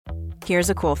Here's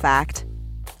a cool fact.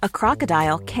 A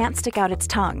crocodile can't stick out its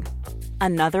tongue.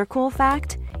 Another cool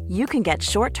fact, you can get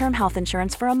short-term health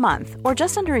insurance for a month or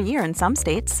just under a year in some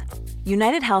states.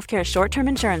 United Healthcare short-term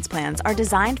insurance plans are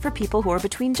designed for people who are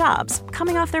between jobs,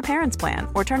 coming off their parents' plan,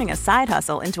 or turning a side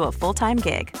hustle into a full-time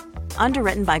gig.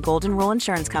 Underwritten by Golden Rule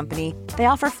Insurance Company, they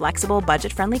offer flexible,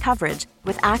 budget-friendly coverage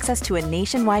with access to a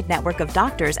nationwide network of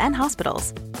doctors and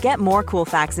hospitals. Get more cool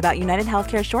facts about United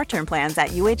Healthcare short-term plans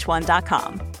at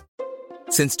uh1.com.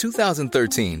 Since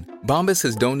 2013, Bombas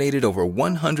has donated over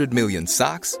 100 million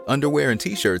socks, underwear, and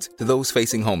T-shirts to those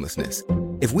facing homelessness.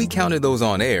 If we counted those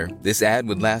on air, this ad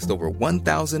would last over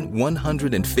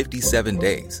 1,157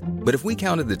 days. But if we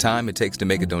counted the time it takes to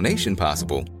make a donation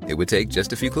possible, it would take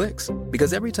just a few clicks.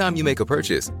 Because every time you make a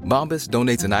purchase, Bombas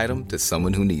donates an item to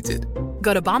someone who needs it.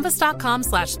 Go to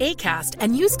bombas.com/ACAST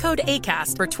and use code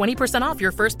ACAST for 20% off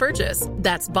your first purchase.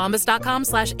 That's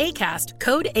bombas.com/ACAST,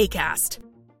 code ACAST.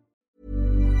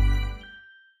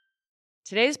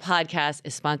 Today's podcast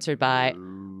is sponsored by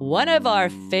one of our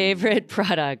favorite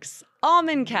products,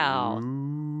 Almond Cow.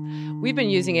 We've been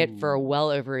using it for well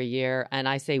over a year, and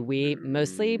I say we,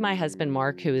 mostly my husband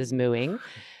Mark, who is mooing.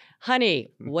 Honey,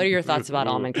 what are your thoughts about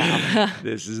Almond Cow?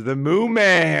 This is the Moo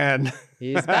Man.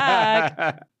 He's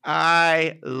back.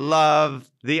 I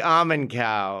love the Almond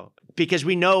Cow because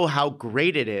we know how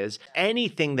great it is.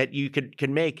 Anything that you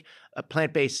can make a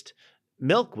plant-based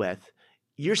milk with,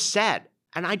 you're set.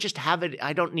 And I just have it.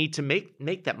 I don't need to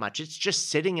make that much. It's just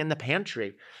sitting in the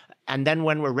pantry. And then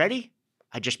when we're ready,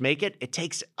 I just make it. It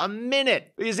takes a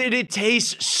minute. It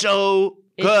tastes so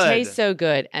good. It tastes so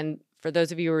good. And for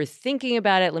those of you who are thinking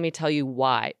about it, let me tell you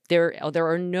why. There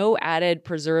are no added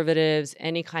preservatives,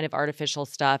 any kind of artificial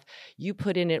stuff. You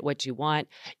put in it what you want.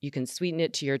 You can sweeten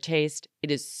it to your taste.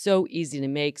 It is so easy to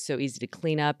make, so easy to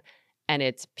clean up. And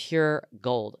it's pure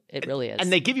gold. It really is.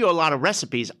 And they give you a lot of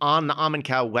recipes on the Almond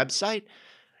Cow website.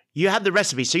 You have the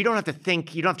recipe, so you don't have to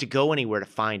think, you don't have to go anywhere to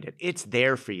find it. It's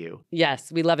there for you. Yes,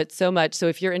 we love it so much. So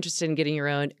if you're interested in getting your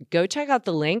own, go check out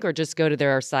the link or just go to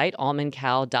their site,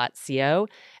 almondcow.co,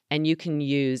 and you can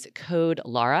use code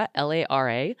LARA,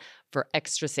 L-A-R-A, for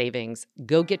extra savings.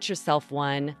 Go get yourself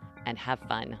one and have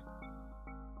fun.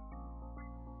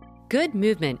 Good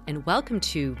movement, and welcome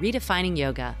to Redefining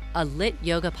Yoga, a lit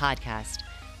yoga podcast,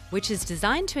 which is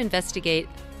designed to investigate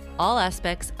all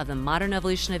aspects of the modern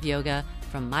evolution of yoga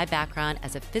from my background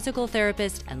as a physical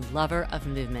therapist and lover of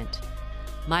movement.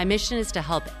 My mission is to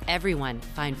help everyone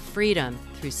find freedom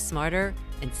through smarter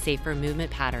and safer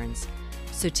movement patterns,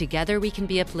 so together we can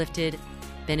be uplifted,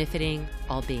 benefiting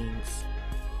all beings.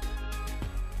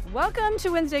 Welcome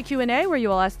to Wednesday Q&A, where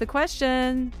you all ask the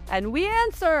question and we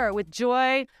answer with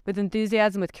joy, with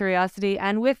enthusiasm, with curiosity,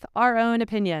 and with our own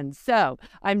opinions. So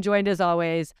I'm joined, as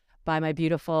always, by my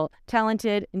beautiful,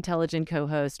 talented, intelligent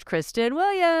co-host, Kristen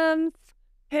Williams.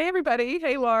 Hey, everybody.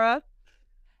 Hey, Laura.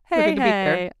 Hey, good to be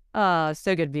here. Oh,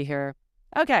 so good to be here.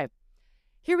 Okay,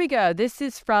 here we go. This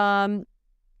is from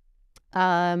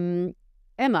Emma.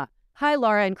 Hi,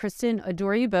 Laura and Kristen.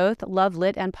 Adore you both. Love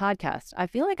lit and podcast. I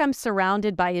feel like I'm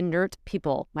surrounded by inert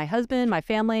people. My husband, my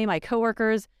family, my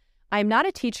coworkers. I'm not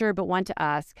a teacher, but want to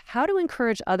ask how to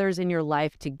encourage others in your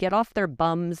life to get off their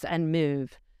bums and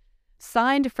move.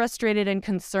 Signed, frustrated and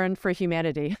concerned for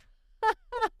humanity.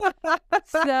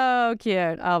 So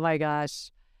cute. Oh my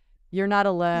gosh. You're not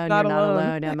alone. You're not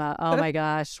alone, Emma. Oh my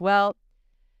gosh. Well,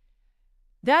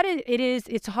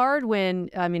 it's hard when,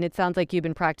 it sounds like you've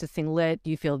been practicing lit,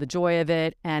 you feel the joy of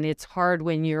it, and it's hard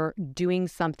when you're doing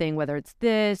something, whether it's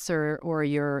this or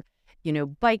you're,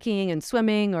 biking and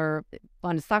swimming or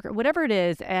on soccer, whatever it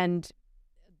is, and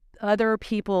other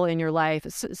people in your life,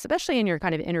 especially in your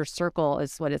kind of inner circle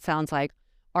is what it sounds like,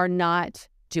 are not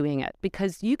doing it,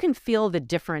 because you can feel the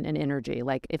difference in energy.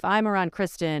 Like if I'm around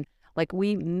Kristen,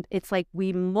 it's like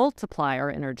we multiply our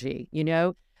energy,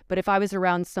 But if I was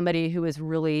around somebody who is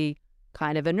really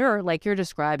kind of inert, like you're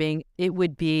describing, it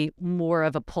would be more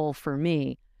of a pull for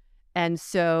me. And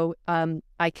so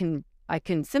I can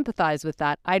sympathize with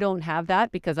that. I don't have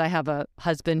that because I have a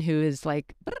husband who is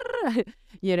like,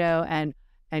 and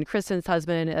Kristen's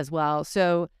husband as well.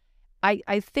 So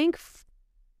I think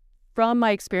from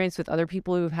my experience with other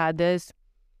people who've had this,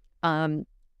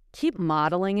 keep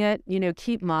modeling it,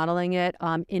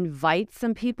 invite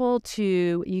some people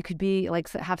to, you could be like,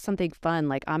 have something fun.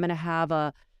 Like I'm going to have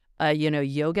a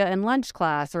yoga and lunch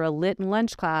class or a lit and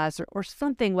lunch class or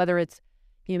something, whether it's,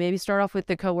 maybe start off with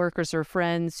the coworkers or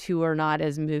friends who are not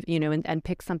as moved, and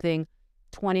pick something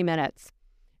 20 minutes.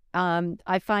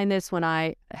 I find this when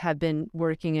I have been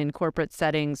working in corporate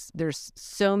settings. There's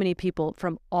so many people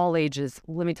from all ages,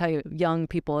 let me tell you, young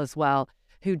people as well,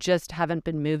 who just haven't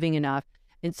been moving enough.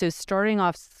 And so starting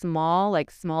off small,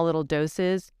 like small little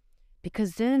doses,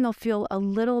 because then they'll feel a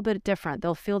little bit different.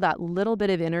 They'll feel that little bit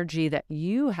of energy that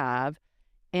you have.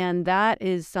 And that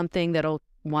is something they'll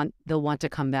want to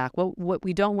come back. What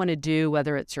we don't want to do,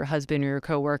 whether it's your husband or your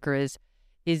coworker, is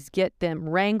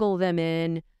wrangle them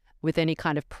in with any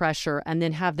kind of pressure and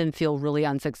then have them feel really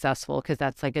unsuccessful, because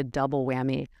that's like a double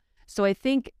whammy. So I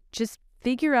think just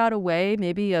figure out a way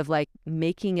maybe of like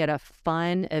making it a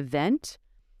fun event.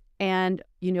 And,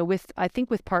 I think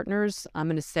with partners, I'm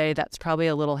going to say that's probably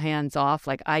a little hands off.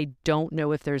 Like, I don't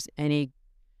know if there's any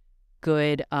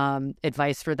good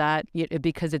advice for that,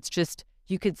 because it's just,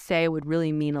 you could say it would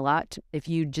really mean a lot if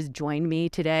you just joined me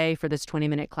today for this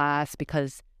 20-minute class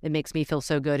because it makes me feel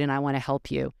so good and I want to help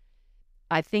you.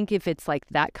 I think if it's like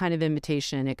that kind of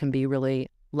invitation, it can be really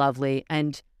lovely.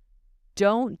 And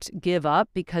don't give up,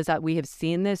 because we have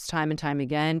seen this time and time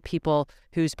again, people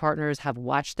whose partners have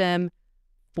watched them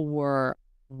for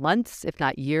months, if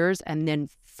not years, and then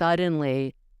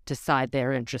suddenly decide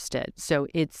they're interested. So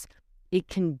it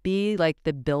can be like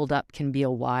the buildup can be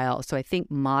a while. So I think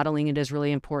modeling it is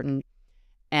really important.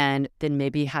 And then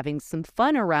maybe having some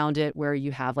fun around it where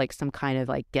you have like some kind of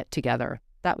like get together.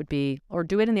 That would be, or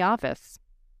do it in the office.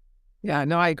 Yeah,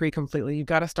 no, I agree completely. You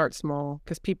got to start small,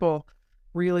 because people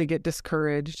really get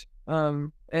discouraged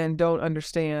and don't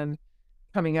understand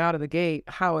coming out of the gate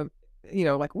how,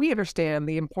 like we understand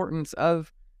the importance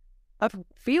of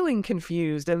feeling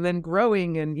confused and then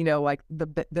growing and, like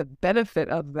the benefit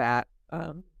of that.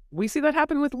 We see that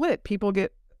happen with lit. People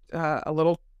get a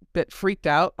little bit freaked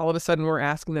out. All of a sudden we're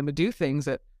asking them to do things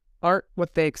that aren't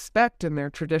what they expect in their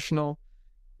traditional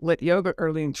lit yoga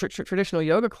or traditional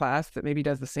yoga class that maybe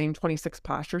does the same 26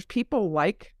 postures. People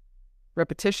like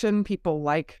repetition. People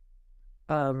like,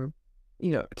 to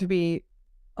be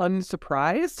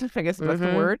unsurprised, I guess that's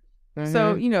the word. Mm-hmm.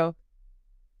 So,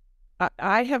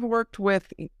 I have worked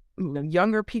with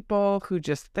younger people who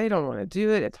they don't want to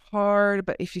do it. It's hard.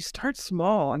 But if you start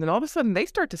small and then all of a sudden they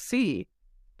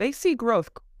see growth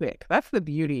quick. That's the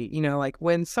beauty. Like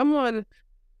when someone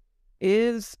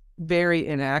is very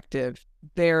inactive,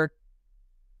 the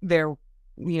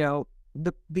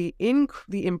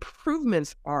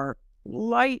improvements are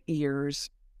light years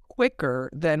quicker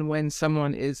than when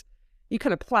someone is, you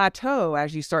kind of plateau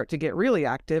as you start to get really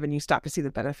active and you stop to see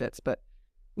the benefits. But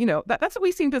that's what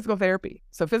we see in physical therapy.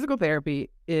 So physical therapy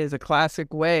is a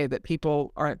classic way that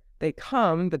people they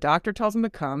come, the doctor tells them to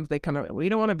come, they come, we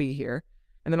don't want to be here.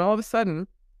 And then all of a sudden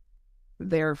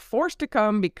they're forced to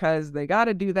come because they got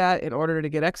to do that in order to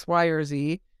get X, Y, or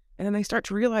Z. And then they start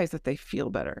to realize that they feel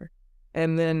better.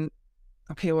 And then,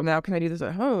 okay, well, now can I do this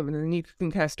at home? And then you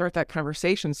can kind of start that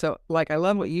conversation. So like, I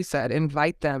love what you said,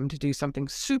 invite them to do something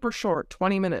super short,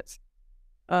 20 minutes,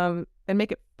 and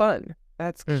make it fun.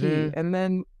 That's key. Mm-hmm. And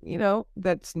then,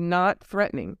 that's not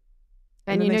threatening.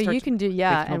 And you can do,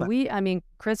 and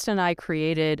Krista and I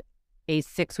created a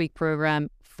 6-week program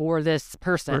for this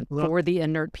person, for the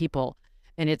inert people.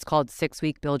 And it's called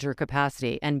 6-Week Build Your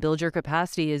Capacity. And Build Your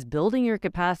Capacity is building your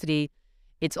capacity.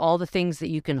 It's all the things that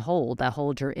you can hold, that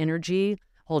hold your energy,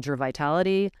 hold your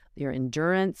vitality, your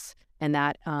endurance. And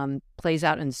that plays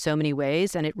out in so many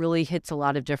ways. And it really hits a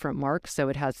lot of different marks. So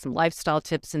it has some lifestyle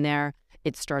tips in there.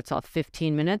 It starts off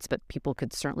 15 minutes, but people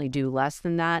could certainly do less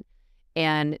than that.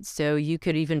 And so you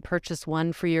could even purchase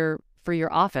one for your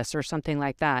office or something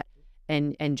like that.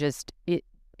 And just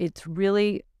it's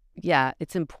really,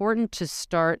 it's important to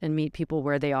start and meet people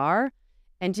where they are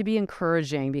and to be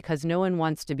encouraging, because no one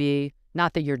wants to be,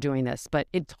 not that you're doing this, but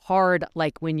it's hard,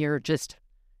 like when you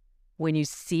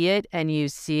see it and you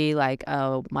see like,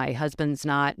 oh, my husband's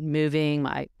not moving,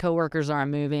 my coworkers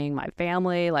aren't moving, my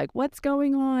family, like what's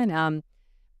going on?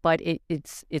 But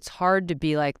it's hard to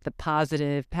be like the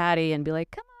positive Patty and be like,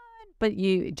 come on. But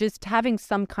you just having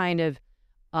some kind of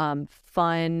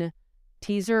fun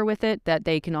teaser with it that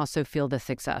they can also feel the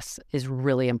success is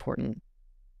really important.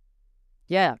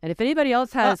 Yeah. And if anybody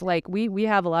else has, like we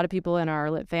have a lot of people in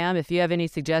our Lit fam, if you have any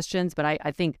suggestions, but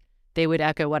I think they would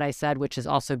echo what I said, which is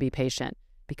also be patient,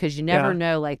 because you never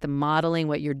know, like the modeling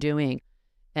what you're doing.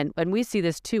 And we see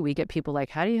this too. We get people like,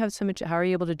 how do you have so much, how are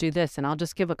you able to do this? And I'll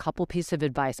just give a couple pieces of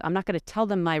advice. I'm not going to tell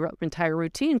them my entire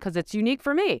routine because it's unique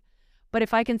for me. But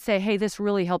if I can say, hey, this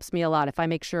really helps me a lot. If I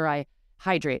make sure I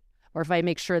hydrate, or if I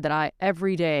make sure that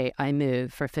every day I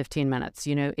move for 15 minutes,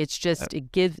 it's just,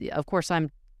 it gives, of course, I'm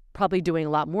probably doing a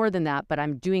lot more than that, but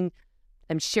I'm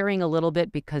sharing a little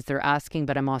bit because they're asking,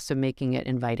 but I'm also making it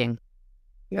inviting.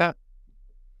 Yeah.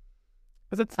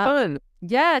 Because it's fun.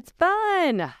 Yeah, it's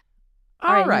fun.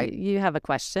 All right. You have a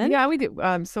question? Yeah, we do.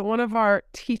 So one of our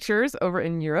teachers over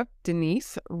in Europe,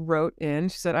 Denise, wrote in.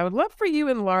 She said, I would love for you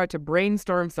and Laura to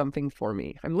brainstorm something for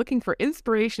me. I'm looking for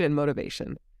inspiration and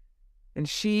motivation. And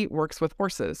she works with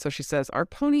horses. So she says, our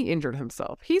pony injured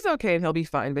himself. He's okay and he'll be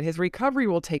fine, but his recovery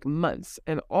will take months.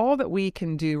 And all that we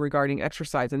can do regarding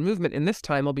exercise and movement in this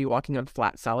time will be walking on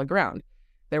flat, solid ground.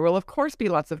 There will, of course, be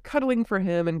lots of cuddling for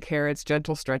him and carrots,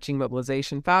 gentle stretching,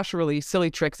 mobilization, fascia release, silly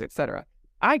tricks, etc.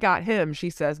 I got him, she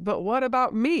says, but what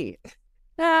about me?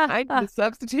 I need to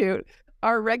substitute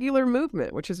our regular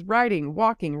movement, which is riding,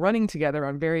 walking, running together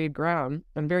on varied ground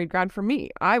for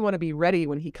me. I want to be ready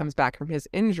when he comes back from his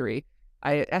injury.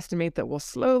 I estimate that we'll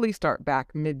slowly start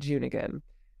back mid-June again.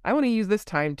 I want to use this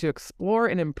time to explore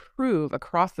and improve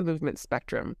across the movement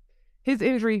spectrum. His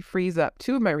injury frees up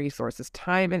two of my resources,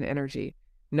 time and energy.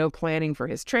 No planning for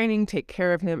his training, take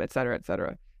care of him, etc.,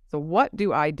 etc. So what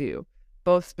do I do?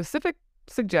 Both specific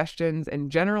suggestions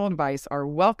and general advice are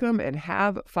welcome, and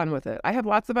have fun with it. I have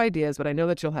lots of ideas, but I know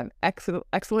that you'll have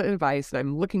excellent advice, and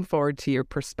I'm looking forward to your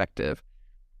perspective.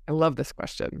 I love this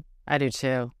question. I do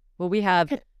too. Well, we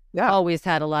have always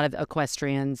had a lot of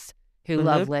equestrians who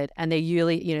love lit, and they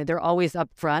usually, they're always up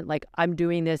front, like, I'm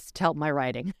doing this to help my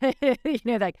riding.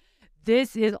 Like,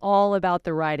 this is all about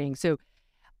the riding. So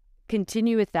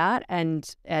continue with that.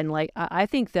 And like, I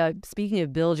think that, speaking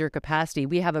of build your capacity,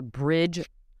 we have a bridge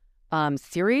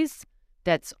series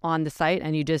that's on the site,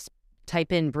 and you just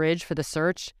type in bridge for the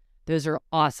search. Those are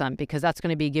awesome, because that's going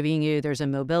to be giving you, there's a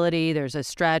mobility, there's a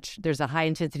stretch, there's a high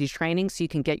intensity training, so you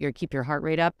can keep your heart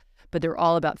rate up, but they're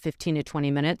all about 15 to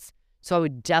 20 minutes. So I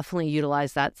would definitely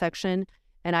utilize that section.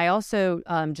 And I also,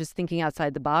 just thinking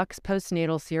outside the box,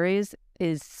 postnatal series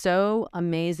is so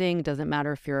amazing. Doesn't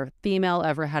matter if you're a female,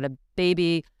 ever had a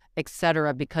baby,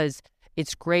 etc., because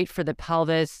it's great for the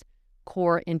pelvis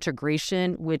core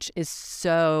integration, which is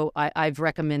so, I've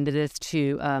recommended this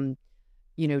to,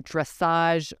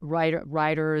 dressage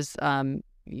riders,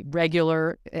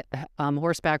 regular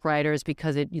horseback riders,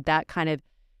 because that kind of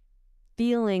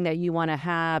feeling that you want to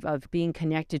have of being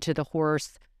connected to the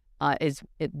horse is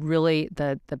it really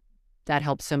that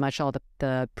helps so much. All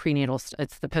the prenatal,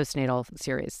 it's the postnatal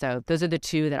series. So those are the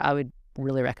two that I would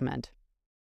really recommend.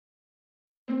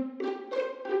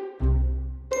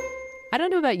 I don't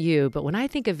know about you, but when I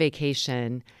think of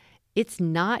vacation, it's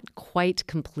not quite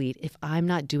complete if I'm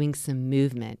not doing some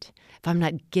movement, if I'm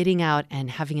not getting out and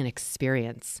having an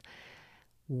experience.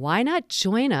 Why not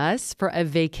join us for a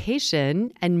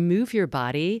vacation and move your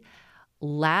body,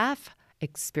 laugh,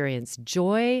 experience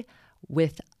joy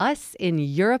with us in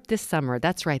Europe this summer?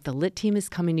 That's right, the LIT team is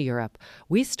coming to Europe.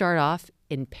 We start off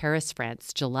in Paris,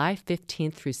 France, July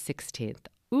 15th through 16th.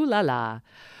 Ooh la la.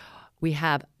 We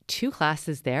have 2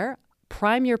 classes there,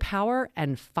 Prime Your Power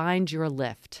and Find Your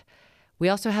Lift. We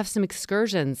also have some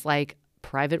excursions like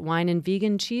private wine and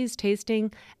vegan cheese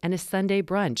tasting and a Sunday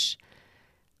brunch.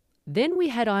 Then we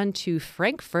head on to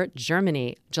Frankfurt,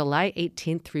 Germany, July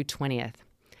 18th through 20th.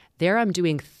 There I'm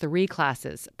doing 3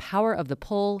 classes, Power of the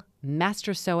Pole,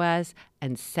 Master Psoas,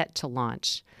 and Set to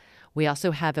Launch. We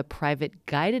also have a private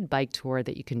guided bike tour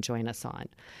that you can join us on.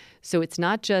 So it's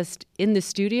not just in the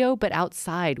studio, but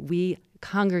outside. We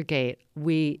congregate,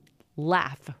 we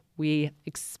laugh, we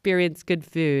experience good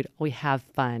food, we have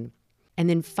fun. And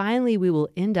then finally, we will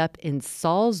end up in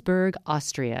Salzburg,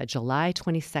 Austria, July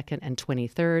 22nd and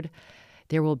 23rd.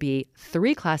 There will be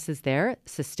 3 classes there,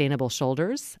 Sustainable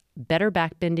Shoulders, Better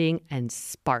Back Bending, and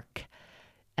Spark.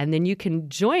 And then you can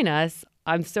join us,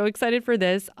 I'm so excited for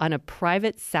this, on a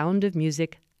private Sound of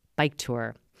Music bike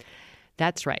tour.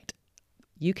 That's right.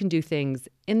 You can do things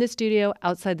in the studio,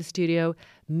 outside the studio,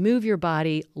 move your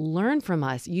body, learn from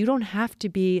us. You don't have to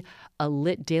be a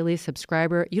LIT daily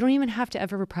subscriber. You don't even have to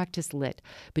ever practice LIT.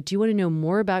 But do you want to know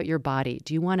more about your body?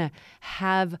 Do you want to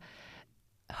have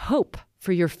hope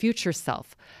for your future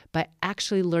self by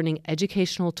actually learning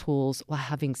educational tools while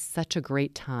having such a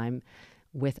great time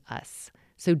with us?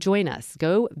 So join us.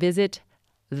 Go visit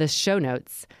the show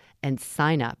notes and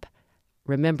sign up.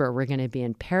 Remember, we're going to be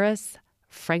in Paris,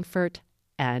 Frankfurt,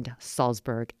 and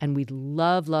Salzburg, and we'd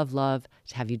love, love, love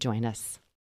to have you join us.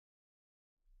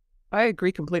 I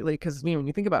agree completely, because when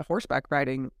you think about horseback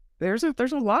riding, there's a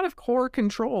lot of core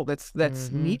control that's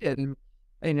needed.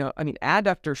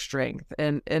 Adductor strength,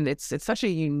 and it's such a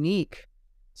unique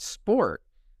sport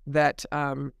that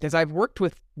as I've worked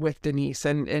with Denise,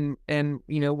 and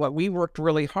what we worked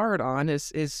really hard on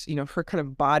is her kind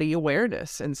of body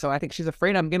awareness, and so I think she's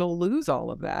afraid I'm going to lose all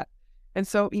of that, and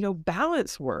so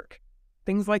balance work.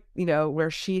 Things like,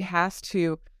 where she has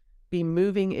to be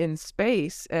moving in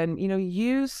space and,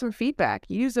 use some feedback,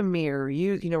 use a mirror,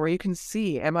 where you can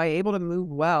see, am I able to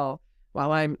move well?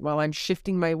 while I'm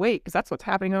shifting my weight, because that's what's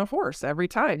happening on a horse every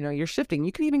time. You're shifting.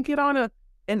 You can even get on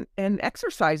an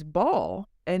exercise ball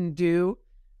and do,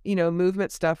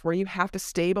 movement stuff where you have to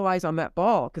stabilize on that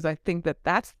ball, because I think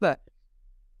that's the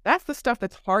stuff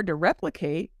that's hard to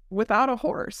replicate without a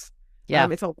horse. Yeah.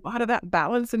 It's a lot of that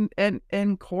balance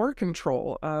and core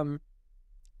control.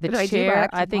 The chair,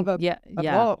 I think, a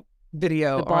ball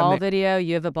video. The ball video,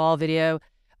 you have a ball video.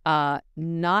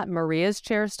 Not Maria's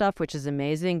chair stuff, which is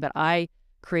amazing, but I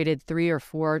created 3 or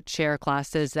 4 chair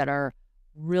classes that are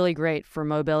really great for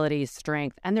mobility,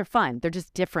 strength, and they're fun. They're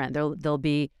just different. They'll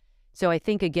be, so I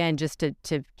think, again, just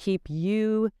to keep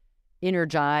you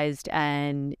energized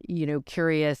and,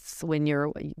 curious when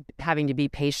you're having to be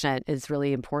patient is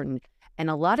really important. And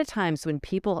a lot of times when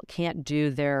people can't do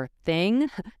their thing,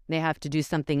 they have to do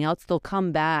something else, they'll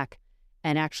come back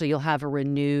and actually you'll have a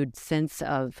renewed sense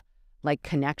of like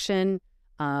connection.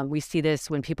 We see this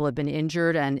when people have been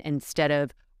injured and instead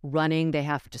of running, they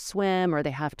have to swim or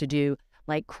they have to do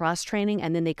like cross training,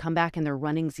 and then they come back and their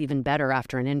running's even better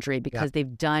after an injury because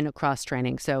they've done cross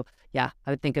training. So yeah, I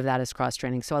would think of that as cross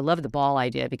training. So I love the ball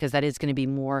idea because that is going to be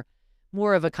more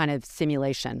of a kind of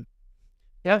simulation.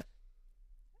 Yeah.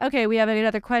 Okay, we have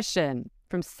another question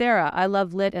from Sarah. I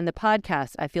love LIT and the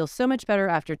podcast. I feel so much better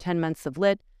after 10 months of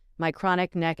LIT. My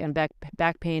chronic neck and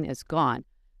back pain is gone.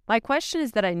 My question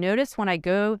is that I notice when I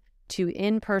go to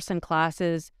in-person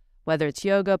classes, whether it's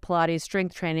yoga, Pilates,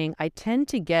 strength training, I tend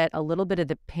to get a little bit of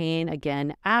the pain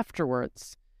again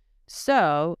afterwards.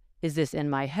 So is this in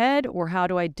my head or how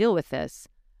do I deal with this?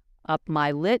 Up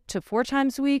my LIT to 4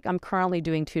 times a week. I'm currently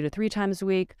doing 2 to 3 times a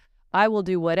week. I will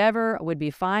do whatever, would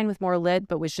be fine with more LIT,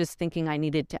 but was just thinking I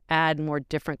needed to add more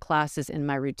different classes in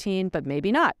my routine, but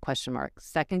maybe not, ?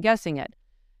 Second guessing it.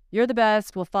 You're the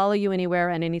best. We'll follow you anywhere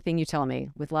and anything you tell me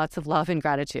with lots of love and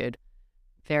gratitude.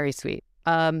 Very sweet.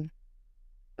 I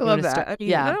love that. I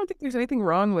mean, I don't think there's anything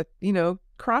wrong with,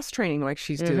 cross training like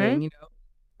she's doing,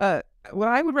 What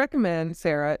I would recommend,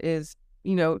 Sarah, is,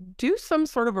 do some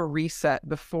sort of a reset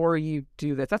before you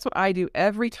do this. That's what I do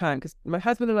every time, because my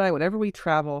husband and I, whenever we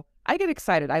travel, I get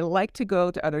excited. I like to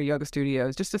go to other yoga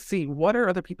studios just to see what are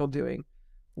other people doing,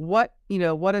 what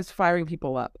is firing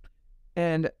people up.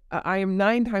 And I am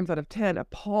 9 times out of 10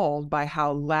 appalled by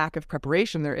how lack of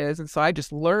preparation there is. And so I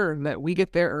just learn that we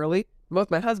get there early.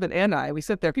 Both my husband and I, we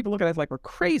sit there, people look at us like we're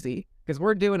crazy because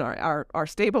we're doing our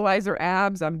stabilizer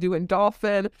abs. I'm doing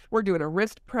dolphin. We're doing a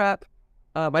wrist prep.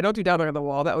 I don't do down on the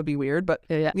wall. That would be weird. But,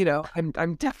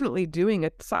 I'm definitely doing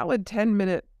a solid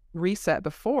 10-minute reset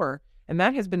before. And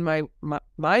that has been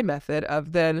my method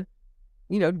of then,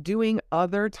 doing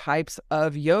other types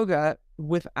of yoga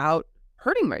without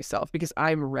hurting myself because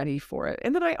I'm ready for it.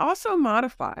 And then I also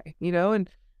modify, and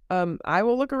I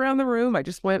will look around the room.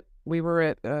 We were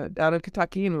at down in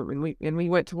Kentucky and we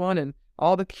went to one, and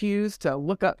all the cues to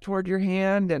look up toward your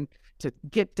hand and to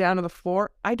get down to the floor.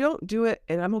 I don't do it,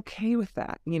 and I'm okay with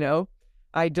that.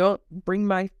 I don't bring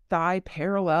my thigh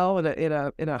parallel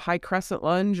in a high crescent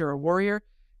lunge or a warrior.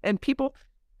 And people,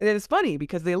 it's funny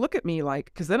because they look at me like,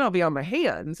 because then I'll be on my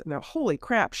hands and they're, holy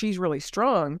crap, she's really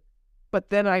strong.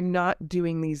 But then I'm not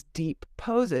doing these deep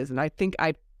poses. And I think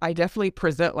I definitely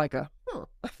present like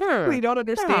we don't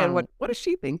understand what is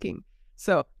she thinking.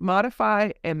 So modify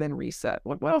and then reset.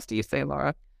 What else do you say,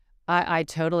 Laura? I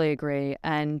totally agree.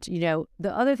 And,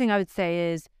 the other thing I would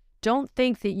say is don't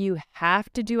think that you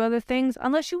have to do other things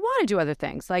unless you want to do other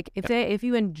things. Like if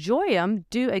you enjoy them,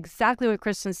 do exactly what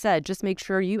Kristen said. Just make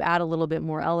sure you add a little bit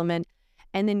more element.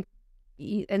 And then,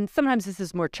 and sometimes this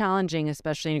is more challenging,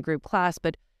 especially in a group class,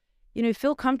 but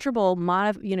feel comfortable,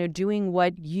 doing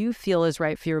what you feel is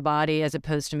right for your body as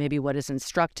opposed to maybe what is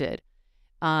instructed.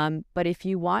 But if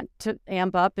you want to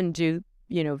amp up and do,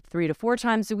 3 to 4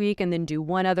 times a week and then do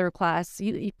one other class,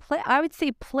 you play. I would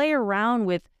say play around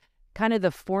with kind of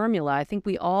the formula. I think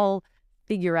we all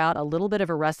figure out a little bit of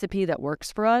a recipe that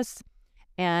works for us,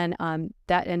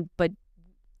 but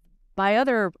my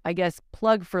other, I guess,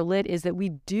 plug for LIT is that we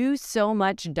do so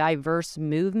much diverse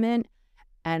movement.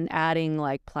 And adding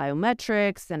like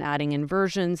plyometrics and adding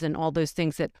inversions and all those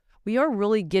things that we are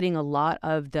really getting a lot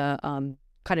of the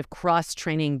kind of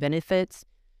cross-training benefits.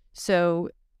 So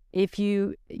if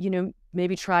you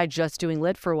maybe try just doing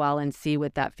LIT for a while and see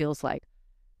what that feels like.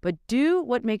 But do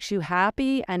what makes you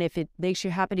happy. And if it makes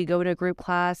you happy to go to a group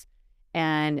class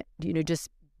and, just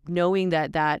knowing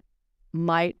that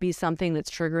might be something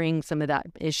that's triggering some of that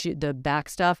issue, the back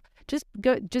stuff,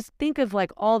 just think of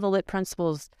like all the LIT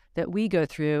principles that we go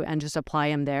through and just apply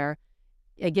them there.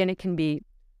 Again, it can be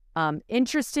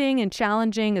interesting and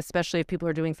challenging, especially if people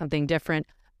are doing something different.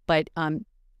 But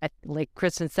like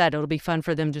Kristen said, it'll be fun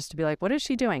for them just to be like, what is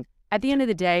she doing? at the end of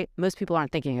the day, most people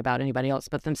aren't thinking about anybody else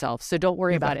but themselves. So don't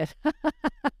worry about it.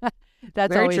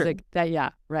 That's Very always true. yeah,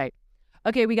 right.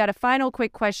 Okay, we got a final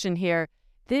quick question here.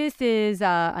 This is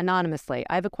anonymously.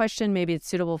 I have a question. Maybe it's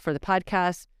suitable for the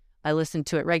podcast. I listen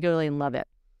to it regularly and love it.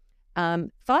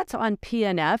 Thoughts on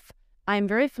PNF? I'm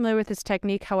very familiar with this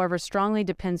technique, however, strongly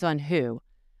depends on who.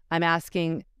 I'm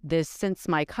asking this since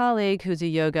my colleague, who's a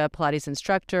yoga Pilates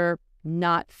instructor,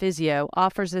 not physio,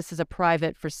 offers this as a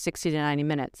private for 60 to 90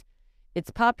 minutes.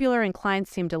 It's popular and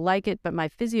clients seem to like it, but my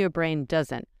physio brain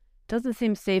doesn't. Doesn't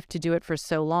seem safe to do it for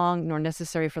so long, nor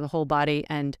necessary for the whole body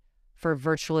and for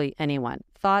virtually anyone.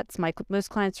 Thoughts? Most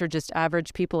clients are just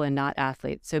average people and not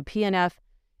athletes. So PNF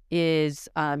is,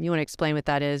 you want to explain what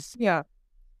that is? Yeah.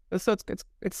 So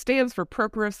it stands for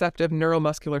proprioceptive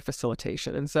neuromuscular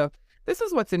facilitation. And so this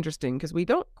is what's interesting because we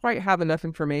don't quite have enough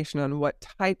information on what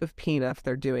type of PNF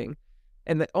they're doing.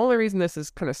 And the only reason this is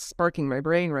kind of sparking my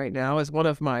brain right now is one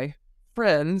of my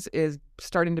friends is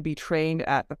starting to be trained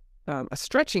at a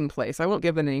stretching place. I won't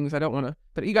give the names. I don't want to,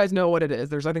 but you guys know what it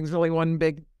is. I think there's really one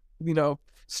big,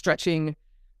 stretching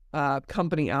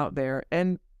company out there.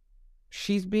 And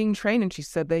she's being trained and she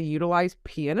said they utilize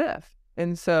PNF.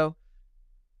 And so,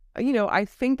 I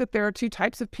think that there are two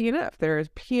types of PNF. There is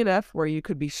PNF where you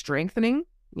could be strengthening,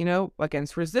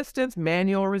 against resistance,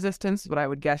 manual resistance, what I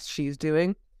would guess she's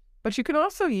doing. But you can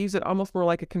also use it almost more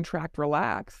like a contract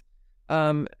relax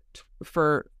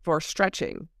for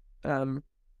stretching,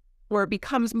 where it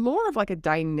becomes more of like a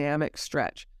dynamic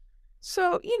stretch.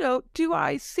 So, do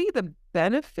I see the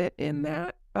benefit in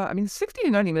that? 60 to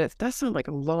 90 minutes does sound like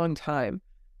a long time.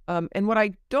 And what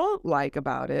I don't like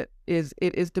about it is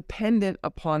dependent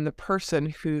upon the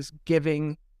person who's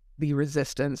giving the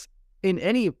resistance in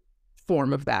any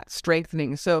form of that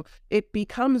strengthening. So it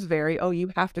becomes very,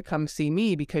 you have to come see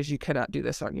me because you cannot do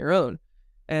this on your own.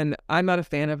 And I'm not a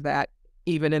fan of that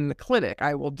even in the clinic.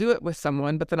 I will do it with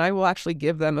someone, but then I will actually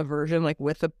give them a version like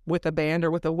with a band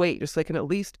or with a weight, just so they can at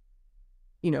least,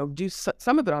 do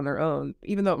some of it on their own,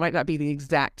 even though it might not be the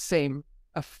exact same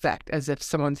effect as if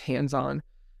someone's hands-on.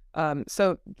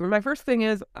 So my first thing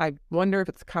is I wonder if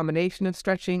it's a combination of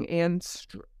stretching and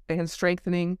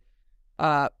strengthening.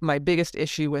 My biggest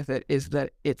issue with it is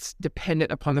that it's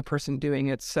dependent upon the person doing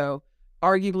it. So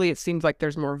arguably it seems like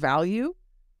there's more value.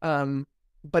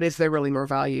 But is there really more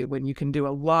value when you can do a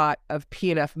lot of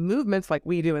PNF movements like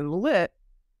we do in LIT,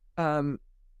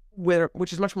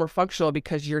 which is much more functional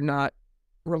because you're not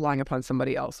relying upon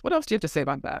somebody else? What else do you have to say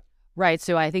about that? Right.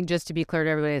 So I think just to be clear to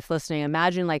everybody that's listening,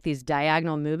 imagine like these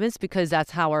diagonal movements, because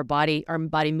that's how our body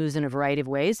moves in a variety of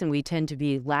ways. And we tend to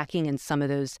be lacking in some of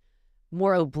those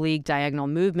more oblique diagonal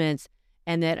movements,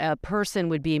 and that a person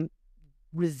would be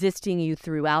resisting you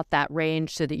throughout that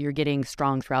range so that you're getting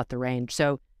strong throughout the range.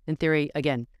 So in theory,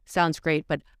 again, sounds great,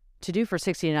 but to do for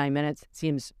 60 to 90 minutes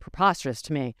seems preposterous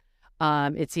to me.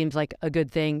 It seems like a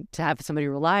good thing to have somebody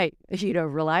rely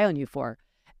on you for.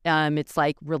 It's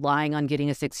like relying on getting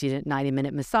a 60 to 90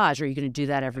 minute massage. Are you going to do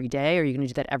that every day? Are you going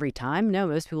to do that every time? No,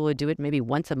 most people would do it maybe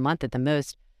once a month at the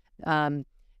most.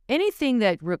 Anything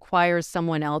that requires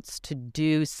someone else to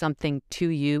do something to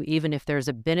you, even if there's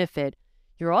a benefit,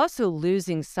 you're also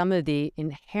losing some of the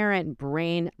inherent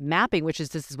brain mapping, this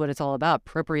is what it's all about,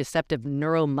 proprioceptive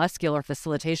neuromuscular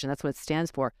facilitation. That's what it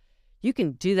stands for. You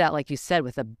can do that, like you said,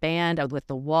 with a band, with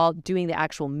the wall, doing the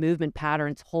actual movement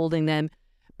patterns, holding them,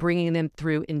 bringing them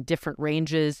through in different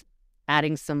ranges,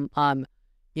 adding some,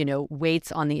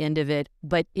 weights on the end of it.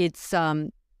 But it's, I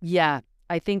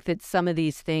think that some of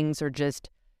these things are just,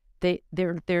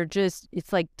 they're just,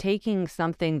 it's like taking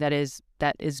something that is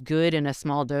good in a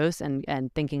small dose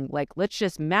and thinking like, let's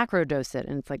just macro dose it.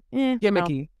 And it's like,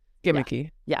 gimmicky.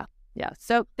 Yeah.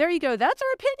 So there you go. That's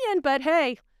our opinion. But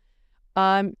hey,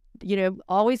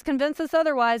 always convince us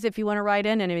otherwise if you want to write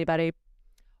in anybody.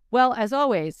 Well, as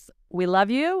always, we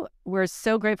love you. We're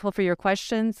so grateful for your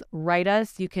questions. Write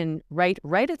us. You can write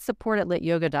at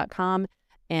support@lityoga.com,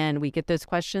 and we get those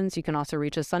questions. You can also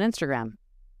reach us on Instagram.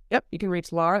 Yep. You can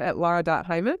reach Laura at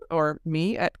lara.hyman or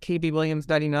me at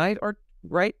kbwilliams99, or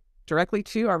write directly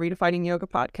to our Redefining Yoga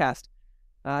podcast.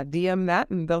 DM that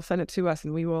and they'll send it to us,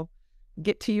 and we will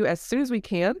get to you as soon as we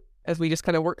can, as we just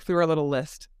kind of work through our little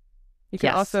list. You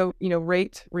can also,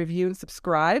 rate, review, and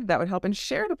subscribe. That would help, and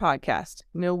share the podcast.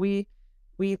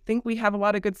 We think we have a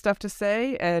lot of good stuff to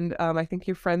say, and I think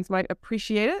your friends might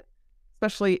appreciate it,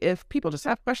 especially if people just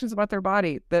have questions about their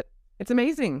body. That it's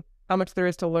amazing how much there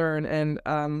is to learn, and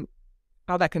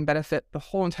how that can benefit the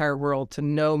whole entire world to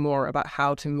know more about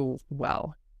how to move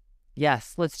well.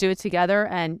 Yes, let's do it together,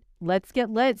 and let's get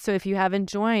lit. So if you haven't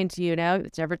joined,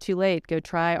 it's never too late. Go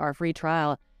try our free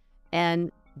trial and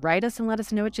write us and let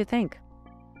us know what you think.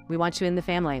 We want you in the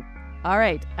family. All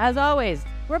right. As always,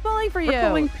 we're pulling for you. We're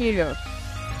pulling for you.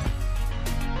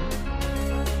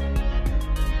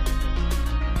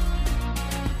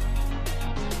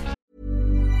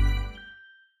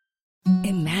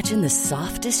 Imagine the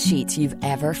softest sheets you've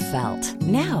ever felt.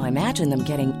 Now imagine them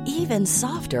getting even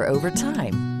softer over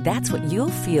time. That's what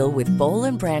you'll feel with Boll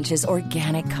 & Branch's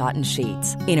organic cotton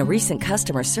sheets. In a recent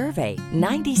customer survey,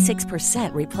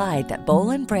 96% replied that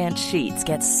Boll & Branch sheets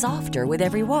get softer with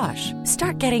every wash.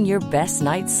 Start getting your best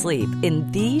night's sleep in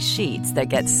these sheets that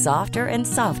get softer and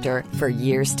softer for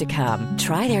years to come.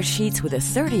 Try their sheets with a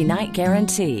 30-night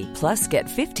guarantee. Plus, get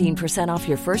 15% off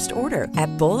your first order at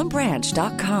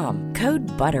bollandbranch.com. Code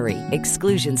BUTTERY.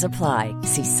 Exclusions apply.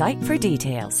 See site for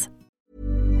details.